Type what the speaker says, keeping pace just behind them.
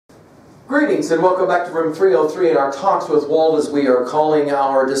Greetings and welcome back to room 303 in our Talks with Walt, as we are calling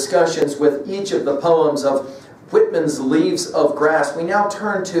our discussions with each of the poems of Whitman's Leaves of Grass. We now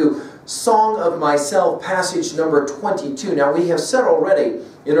turn to Song of Myself, passage number 22. Now, we have said already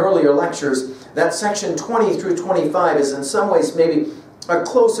in earlier lectures that section 20 through 25 is in some ways maybe a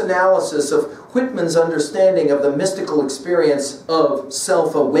close analysis of Whitman's understanding of the mystical experience of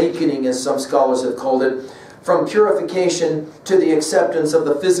self-awakening, as some scholars have called it, from purification to the acceptance of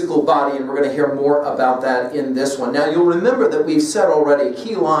the physical body, and we're going to hear more about that in this one. Now, you'll remember that we've said already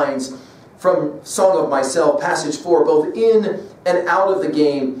key lines from Song of Myself, passage 4, both in and out of the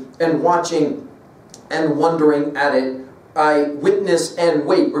game, and watching and wondering at it. I witness and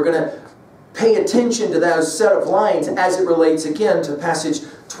wait. We're going to pay attention to that set of lines as it relates again to passage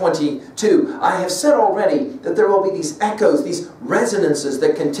 22. I have said already that there will be these echoes, these resonances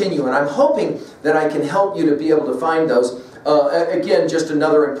that continue, and I'm hoping that I can help you to be able to find those. Again, just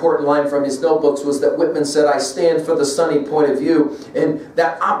another important line from his notebooks was that Whitman said, "I stand for the sunny point of view," and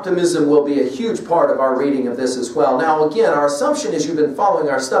that optimism will be a huge part of our reading of this as well. Now, again, our assumption is you've been following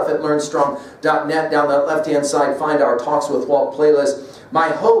our stuff at LearnStrong.net. Down that left-hand side, find our Talks with Walt playlist. My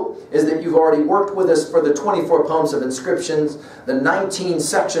hope is that you've already worked with us for the 24 poems of inscriptions, the 19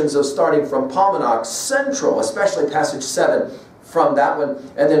 sections of starting from Palmanock Central, especially passage 7 from that one,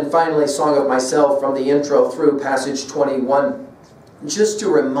 and then finally Song of Myself from the intro through passage 21. Just to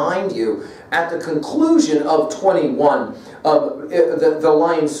remind you, at the conclusion of 21, the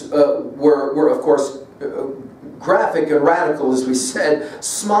lines were of course, graphic and radical, as we said.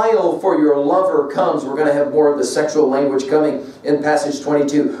 "Smile, for your lover comes." We're going to have more of the sexual language coming in passage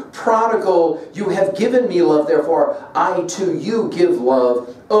 22. "Prodigal, you have given me love, therefore I to you give love.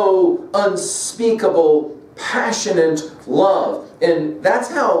 Oh, unspeakable, passionate love." And that's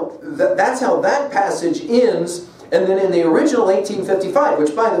how that passage ends. And then in the original 1855,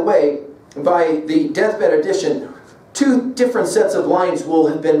 which, by the way, by the deathbed edition, two different sets of lines will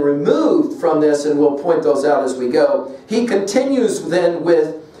have been removed from this, and we'll point those out as we go. He continues then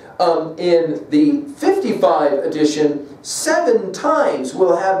with, in the 55 edition, 7 times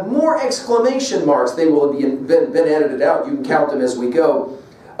we'll have more exclamation marks. They will have been edited out. You can count them as we go.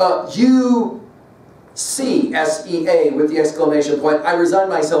 You see, S-E-A, with the exclamation point. "I resign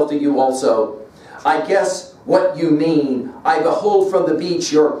myself to you also. I guess what you mean. I behold from the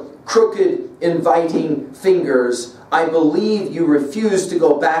beach your crooked, inviting fingers. I believe you refuse to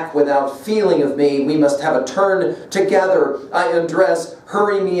go back without feeling of me. We must have a turn together. I undress,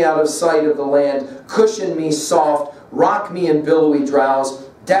 hurry me out of sight of the land, cushion me soft, rock me in billowy drowse,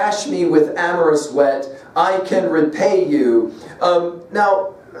 dash me with amorous wet. I can repay you." Now,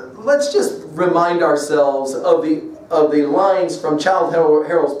 let's just remind ourselves of the lines from Childe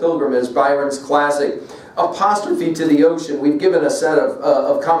Harold's Pilgrimage, Byron's classic. Apostrophe to the ocean. We've given a set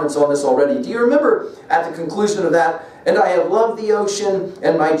of comments on this already. Do you remember at the conclusion of that? "And I have loved the ocean,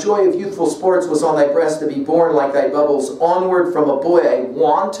 and my joy of youthful sports was on thy breast to be born like thy bubbles. Onward from a boy I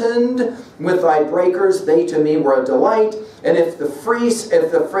wantoned with thy breakers, they to me were a delight. And if the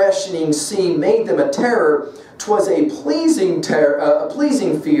freshening sea made them a terror, 'twas a pleasing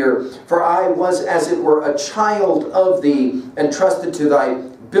fear, for I was as it were a child of thee, and trusted to thy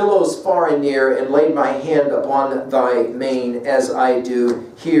billows far and near, and laid my hand upon thy mane as I do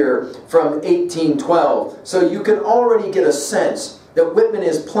here," from 1812. So you can already get a sense that Whitman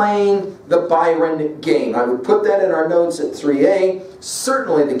is playing the Byron game. I would put that in our notes at 3A.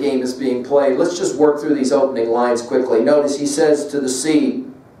 Certainly the game is being played. Let's just work through these opening lines quickly. Notice he says to the sea,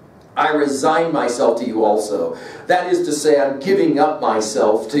 "I resign myself to you also." That is to say, I'm giving up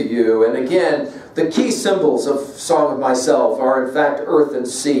myself to you. And again, the key symbols of Song of Myself are in fact earth and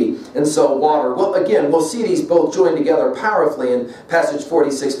sea, and so water. Well, again, we'll see these both joined together powerfully in passage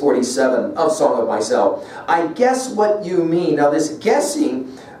 46-47 of Song of Myself. "I guess what you mean." Now this guessing,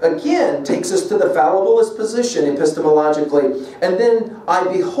 again, takes us to the fallibilist position epistemologically. "And then I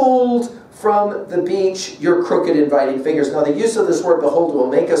behold from the beach your crooked inviting fingers." Now the use of this word behold will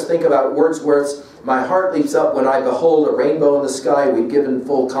make us think about Wordsworth's "My heart leaps up when I behold a rainbow in the sky." We've given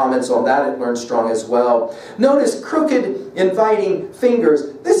full comments on that at Learn Strong as well. Notice crooked inviting fingers.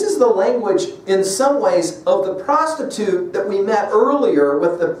 This is the language in some ways of the prostitute that we met earlier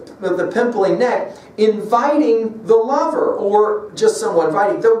with the pimply neck, inviting the lover, or just someone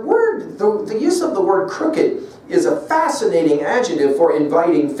inviting. The use of the word crooked is a fascinating adjective for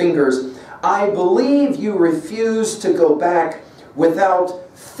inviting fingers. "I believe you refuse to go back without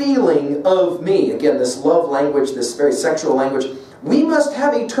feeling of me." Again, this love language, this very sexual language. "We must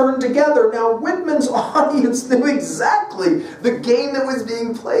have a turn together." Now, Whitman's audience knew exactly the game that was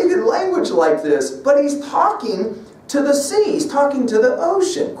being played in language like this, but he's talking to the seas, talking to the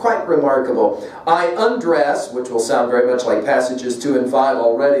ocean. Quite remarkable. I undress, which will sound very much like passages 2 and 5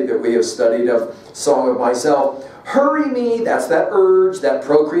 already that we have studied of Song of Myself. Hurry me, that's that urge, that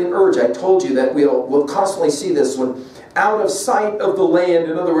procreant urge. I told you that we'll constantly see this one. Out of sight of the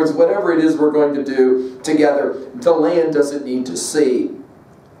land. In other words, whatever it is we're going to do together, the land doesn't need to see.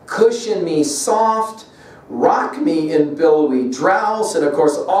 Cushion me soft, rock me in billowy drowse, and of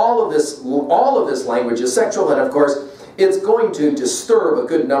course all of this language is sexual, and of course it's going to disturb a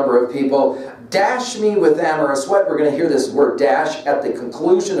good number of people. Dash me with amorous wet. We're going to hear this word dash at the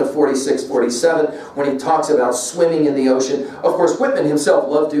conclusion of 46, 47 when he talks about swimming in the ocean. Of course, Whitman himself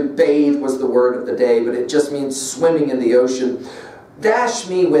loved to bathe, was the word of the day, but it just means swimming in the ocean. Dash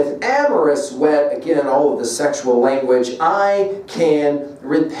me with amorous wet. Again, all of the sexual language. I can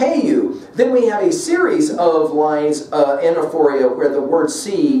repay you. Then we have a series of lines, anaphoria, where the word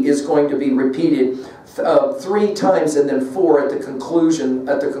sea is going to be repeated 3 times and then 4 at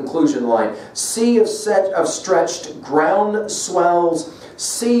the conclusion line. Sea of stretched ground swells,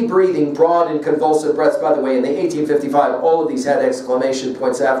 sea breathing broad and convulsive breaths. By the way, in the 1855, all of these had exclamation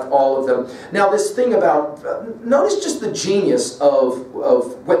points after all of them. Now this thing about, notice just the genius of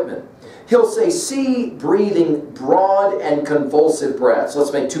Whitman. He'll say sea breathing broad and convulsive breaths.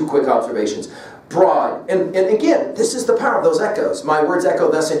 Let's make 2 quick observations. Broad. And again, this is the power of those echoes. My words echo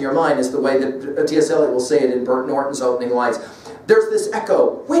thus in your mind is the way that T.S. Eliot will say it in Burt Norton's opening lines. There's this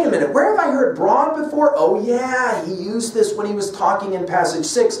echo. Wait a minute, where have I heard broad before? Oh yeah, he used this when he was talking in passage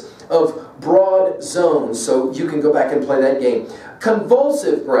 6 of broad zones. So you can go back and play that game.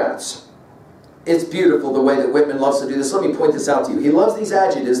 Convulsive breaths. It's beautiful the way that Whitman loves to do this. Let me point this out to you. He loves these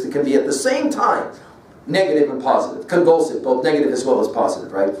adjectives that can be at the same time negative and positive. Convulsive, both negative as well as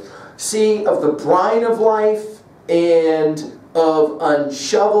positive, right? Sea of the brine of life and of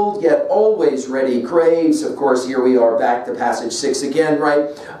unshoveled yet always ready graves. Of course, here we are back to passage 6 again,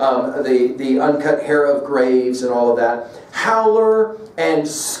 right? The uncut hair of graves and all of that. Howler and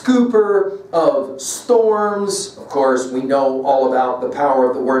scooper of storms. Of course, we know all about the power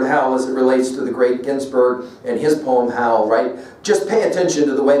of the word howl as it relates to the great Ginsberg and his poem Howl, right? Just pay attention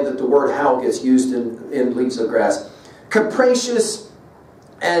to the way that the word howl gets used in Leaves of Grass. Capricious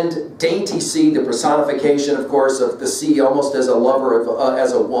and dainty sea, the personification, of course, of the sea almost as a lover,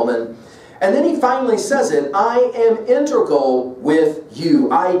 as a woman. And then he finally says it, I am integral with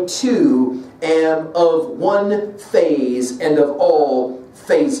you. I too am of one phase and of all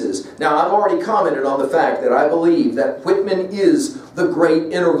phases. Now, I've already commented on the fact that I believe that Whitman is the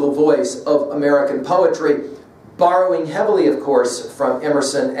great integral voice of American poetry, borrowing heavily, of course, from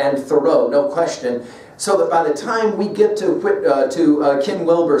Emerson and Thoreau, no question. So that by the time we get to Ken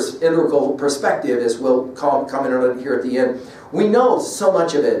Wilber's integral perspective, as we'll comment on it here at the end, we know so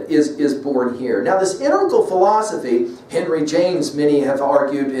much of it is born here. Now this integral philosophy, Henry James, many have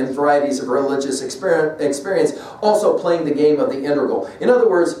argued in varieties of religious experience, also playing the game of the integral. In other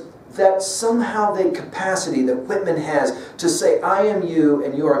words, that somehow the capacity that Whitman has to say, I am you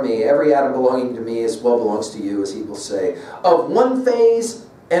and you are me, every atom belonging to me as well belongs to you, as he will say, of one phase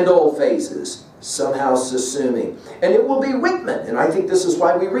and all phases, somehow subsuming. And it will be Whitman, and I think this is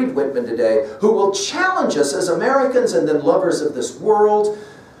why we read Whitman today, who will challenge us as Americans and then lovers of this world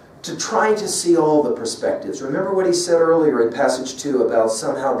to try to see all the perspectives. Remember what he said earlier in passage 2 about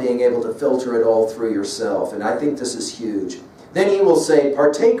somehow being able to filter it all through yourself, and I think this is huge. Then he will say,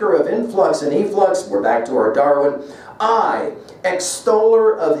 partaker of influx and efflux, we're back to our Darwin, I,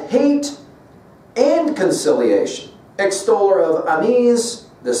 extoller of hate and conciliation, extoller of amis,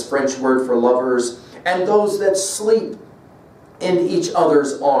 this French word for lovers, and those that sleep in each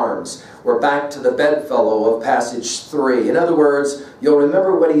other's arms. We're back to the bedfellow of passage 3. In other words, you'll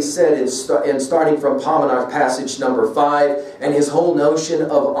remember what he said in starting from Pomenach passage number 5, and his whole notion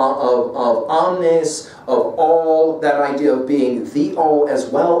of omnes, of all, that idea of being the all as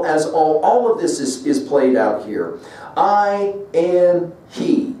well as all of this is played out here. I am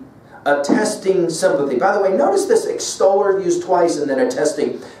he. Attesting sympathy. By the way, notice this extoller used twice and then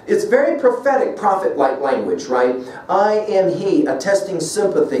attesting. It's very prophetic, prophet-like language, right? I am he, attesting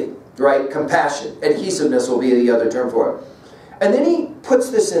sympathy, right? Compassion. Adhesiveness will be the other term for it. And then he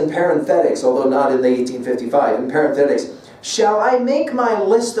puts this in parenthetics, although not in the 1855, in parenthetics. Shall I make my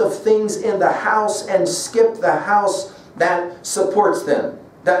list of things in the house and skip the house that supports them?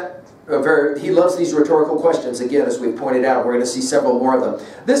 He loves these rhetorical questions. Again, as we've pointed out, we're going to see several more of them.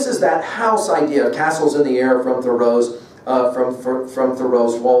 This is that house idea, castles in the air from Thoreau's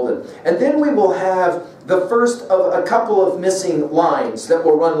Walden. And then we will have the first of a couple of missing lines that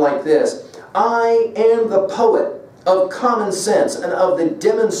will run like this. I am the poet of common sense and of the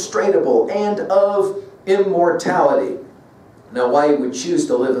demonstrable and of immortality. Now, why he would choose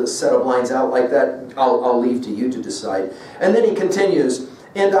to live a set of lines out like that, I'll leave to you to decide. And then he continues,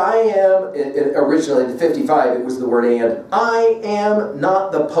 and I am, originally in 55 it was the word and, I am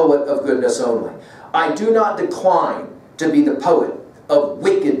not the poet of goodness only. I do not decline to be the poet of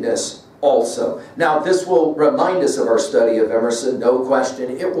wickedness also. Now, this will remind us of our study of Emerson, no question.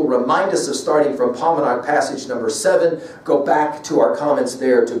 It will remind us of starting from Palmanac passage number 7. Go back to our comments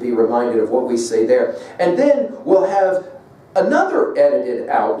there to be reminded of what we say there. And then we'll have another edited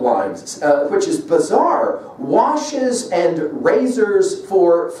outline, which is bizarre, washes and razors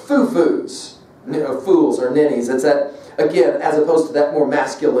for foo-foos, fools or ninnies. It's that, again, as opposed to that more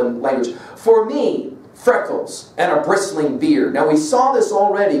masculine language. For me, freckles and a bristling beard. Now, we saw this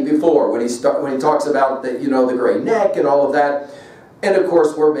already before when he talks about the, the gray neck and all of that. And of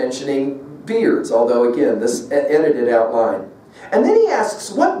course, we're mentioning beards, although again, this edited outline. And then he asks,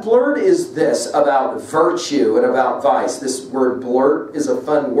 what blurt is this about virtue and about vice? This word blurt is a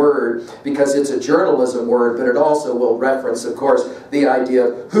fun word because it's a journalism word, but it also will reference, of course, the idea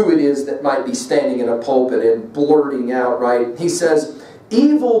of who it is that might be standing in a pulpit and blurting out, right? He says,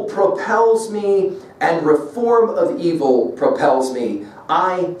 evil propels me and reform of evil propels me.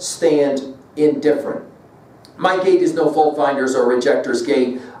 I stand indifferent. My gate is no fault finder's or rejecter's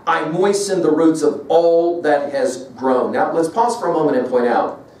gate. I moisten the roots of all that has grown. Now, let's pause for a moment and point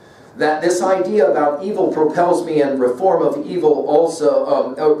out that this idea about evil propels me and reform of evil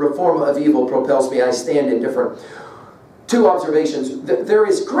also, reform of evil propels me, I stand indifferent. Two observations. There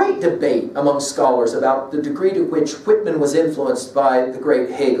is great debate among scholars about the degree to which Whitman was influenced by the great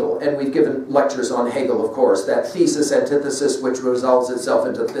Hegel. And we've given lectures on Hegel, of course, that thesis antithesis which resolves itself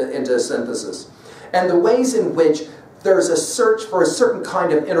into synthesis. And the ways in which there's a search for a certain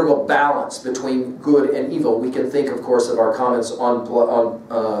kind of integral balance between good and evil. We can think, of course, of our comments on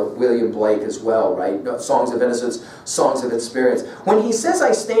William Blake as well, right? Songs of Innocence, Songs of Experience. When he says,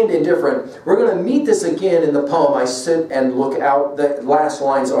 I stand indifferent, we're going to meet this again in the poem, I sit and look out. The last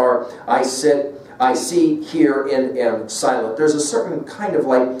lines are, I sit, I see, hear, and am silent. There's a certain kind of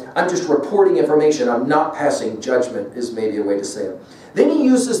like, I'm just reporting information, I'm not passing judgment, is maybe a way to say it. Then he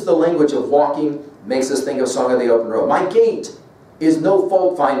uses the language of walking, makes us think of Song of the Open Road. My gate is no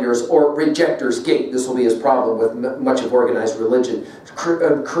fault finder's or rejecter's gate. This will be his problem with much of organized religion.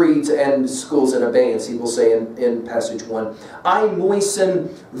 Creeds and schools in abeyance, he will say in passage 1. I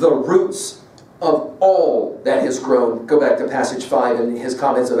moisten the roots of all that has grown. Go back to passage 5 and his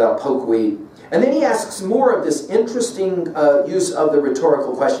comments about pokeweed. And then he asks more of this interesting use of the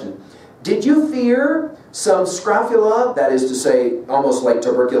rhetorical question. Did you fear some scrofula, that is to say, almost like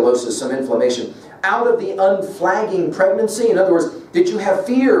tuberculosis, some inflammation, out of the unflagging pregnancy? In other words, did you have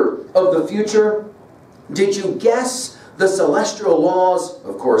fear of the future? Did you guess the celestial laws?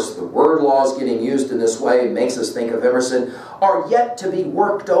 Of course, the word laws getting used in this way makes us think of Emerson, are yet to be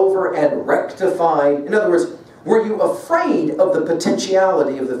worked over and rectified. In other words, were you afraid of the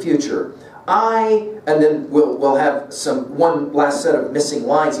potentiality of the future? And then we'll have one last set of missing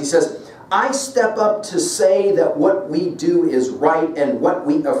lines. He says, I step up to say that what we do is right and what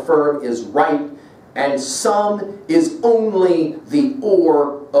we affirm is right, and some is only the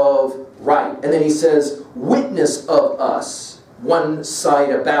or of right. And then he says, witness of us, one side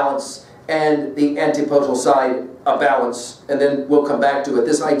a balance and the antipodal side a balance. And then we'll come back to it.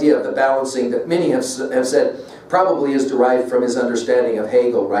 This idea of the balancing that many have said probably is derived from his understanding of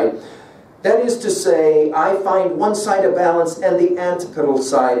Hegel, right? That is to say, I find one side a balance and the antipodal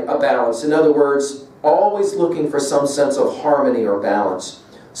side a balance. In other words, always looking for some sense of harmony or balance.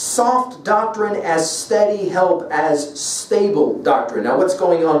 Soft doctrine as steady help as stable doctrine. Now, what's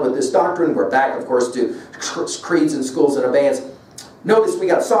going on with this doctrine? We're back, of course, to creeds and schools in abeyance. Notice we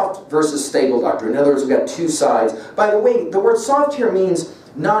got soft versus stable doctrine. In other words, we've got two sides. By the way, the word soft here means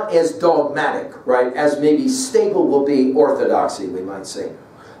not as dogmatic, right, as maybe stable will be orthodoxy, we might say.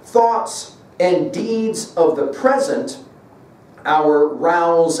 Thoughts and deeds of the present, our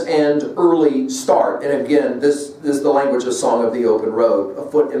rouse and early start. And again, this is the language of Song of the Open Road.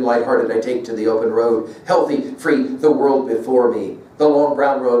 Afoot and lighthearted I take to the open road, healthy, free, the world before me, the long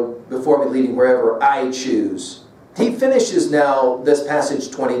brown road before me leading wherever I choose. He finishes now this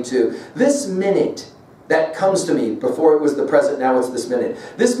passage 22. This minute that comes to me, before it was the present, now it's this minute.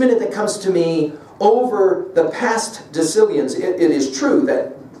 This minute that comes to me over the past decillions, it is true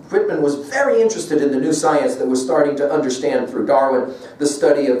that Whitman was very interested in the new science that was starting to understand through Darwin the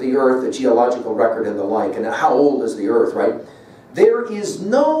study of the earth, the geological record and the like, and how old is the earth, right? There is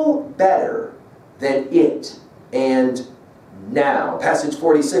no better than it and now. Passage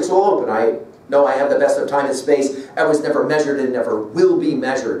 46 will open. I No, I have the best of time and space. I was never measured and never will be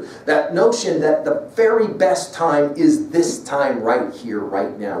measured. That notion that the very best time is this time right here,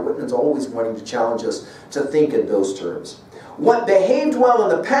 right now. Whitman's always wanting to challenge us to think in those terms. What behaved well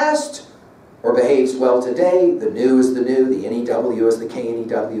in the past, or behaves well today, the new is the new, the NEW is the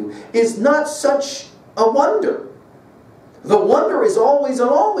KNEW, is not such a wonder. The wonder is always and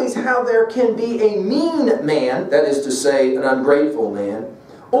always how there can be a mean man, that is to say, an ungrateful man,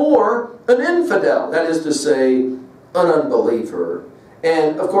 or an infidel, that is to say, an unbeliever.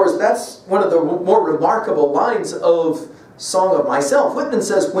 And of course, that's one of the more remarkable lines of Song of Myself. Whitman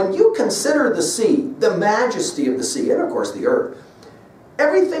says, when you consider the sea, the majesty of the sea, and of course the earth,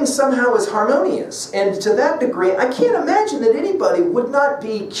 everything somehow is harmonious. And to that degree, I can't imagine that anybody would not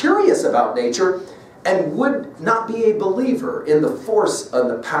be curious about nature and would not be a believer in the force and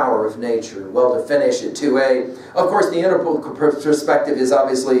the power of nature. Well, to finish at 2a, of course the integral perspective is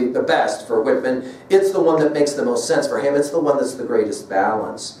obviously the best for Whitman. It's the one that makes the most sense for him. It's the one that's the greatest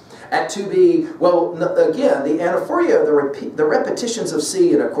balance. At 2b, well, again, the anaphoria, the repetitions of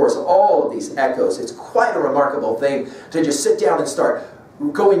sea, and of course all of these echoes. It's quite a remarkable thing to just sit down and start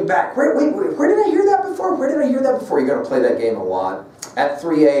going back. Wait, where did I hear that before? Where did I hear that before? You're going to play that game a lot. At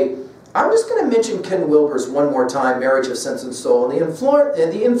 3a, I'm just going to mention Ken Wilber's one more time, Marriage of Sense and Soul, and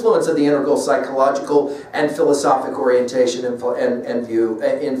the influence of the integral psychological and philosophic orientation and view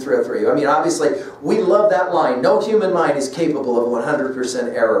in 303. I mean, obviously, we love that line. No human mind is capable of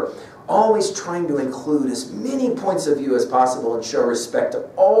 100% error. Always trying to include as many points of view as possible and show respect to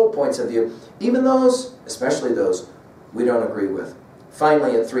all points of view, even those, especially those, we don't agree with.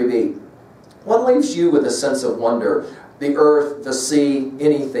 Finally, at 3b, what leaves you with a sense of wonder? The earth, the sea,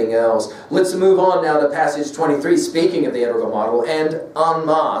 anything else. Let's move on now to passage 23, speaking of the integral model, and en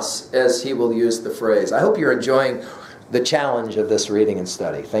masse, as he will use the phrase. I hope you're enjoying the challenge of this reading and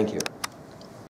study. Thank you.